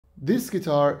This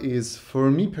guitar is,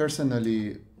 for me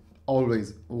personally,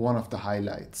 always one of the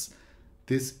highlights.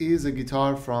 This is a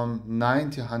guitar from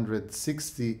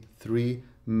 1963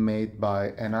 made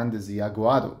by Hernandez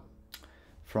Aguado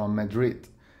from Madrid.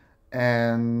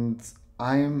 And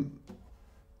I'm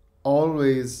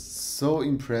always so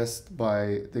impressed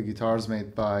by the guitars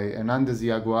made by Hernandez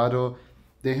Aguado.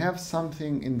 They have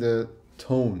something in the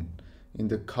tone, in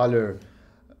the color,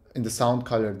 in the sound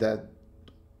color that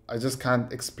I just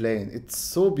can't explain. It's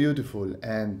so beautiful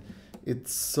and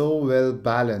it's so well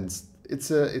balanced.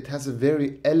 It has a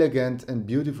very elegant and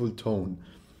beautiful tone.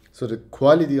 So the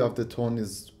quality of the tone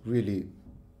is really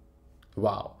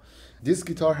wow. This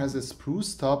guitar has a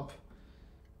spruce top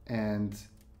and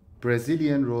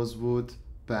Brazilian rosewood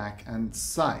back and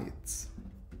sides.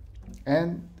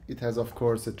 And it has, of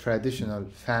course, a traditional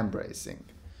fan bracing.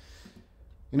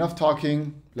 Enough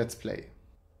talking, let's play.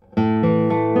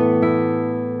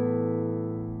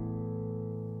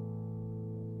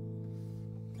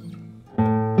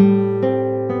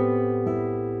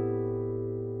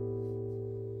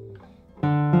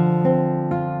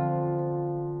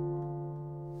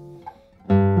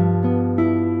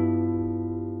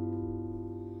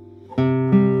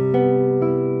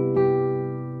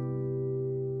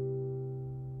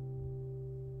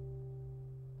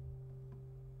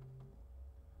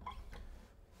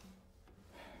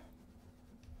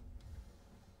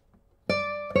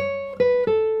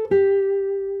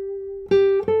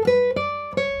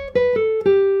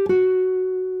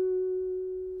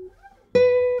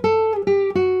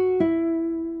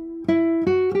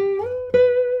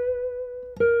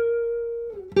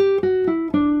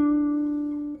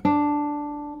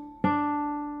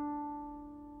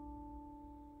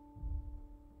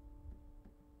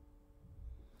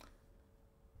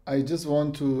 I just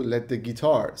want to let the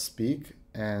guitar speak,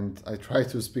 and I try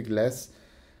to speak less.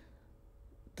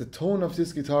 The tone of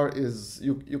this guitar is,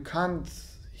 you can't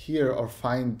hear or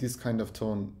find this kind of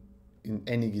tone in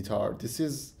any guitar. This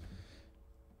is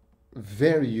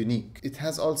very unique. It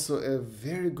has also a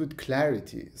very good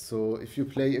clarity. So if you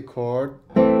play a chord,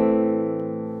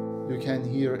 you can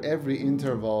hear every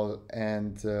interval,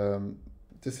 and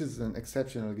this is an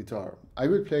exceptional guitar. I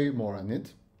will play more on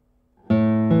it.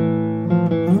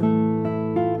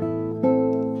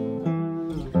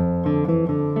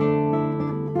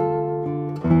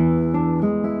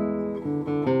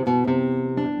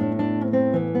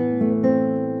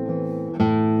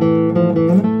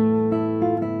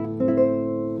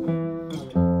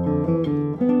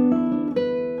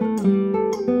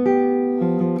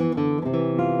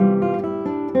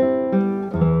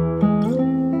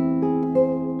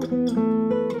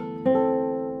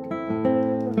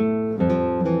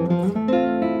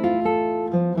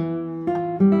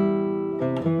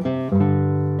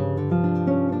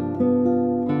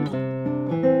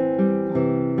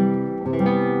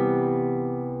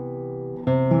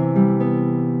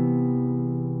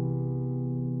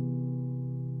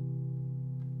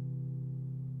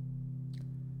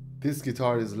 This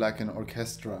guitar is like an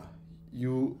orchestra.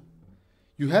 You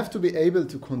have to be able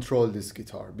to control this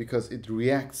guitar because it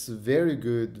reacts very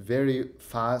good, very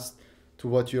fast to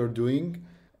what you're doing.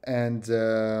 And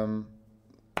I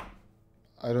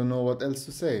don't know what else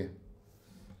to say.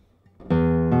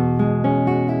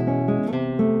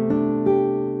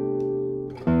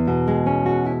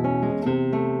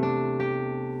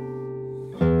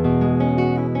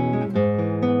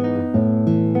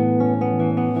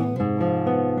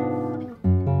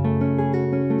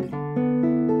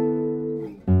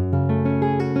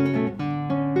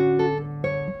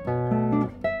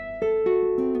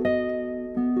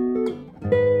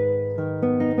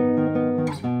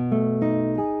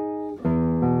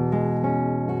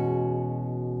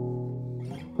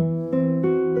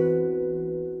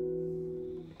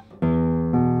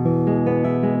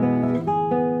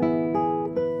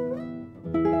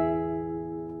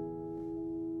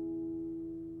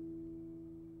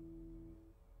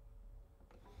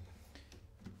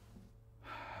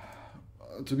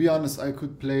 To be honest, I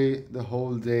could play the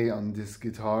whole day on this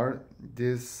guitar.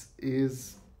 This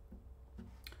is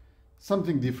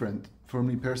something different for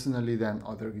me personally than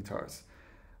other guitars.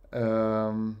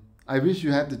 I wish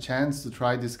you had the chance to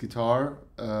try this guitar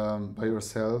by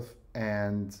yourself,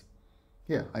 and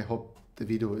yeah, I hope the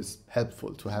video is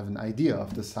helpful to have an idea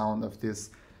of the sound of this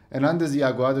Hernandez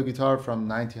Aguado guitar from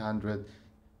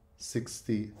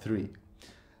 1963.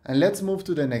 And let's move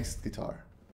to the next guitar.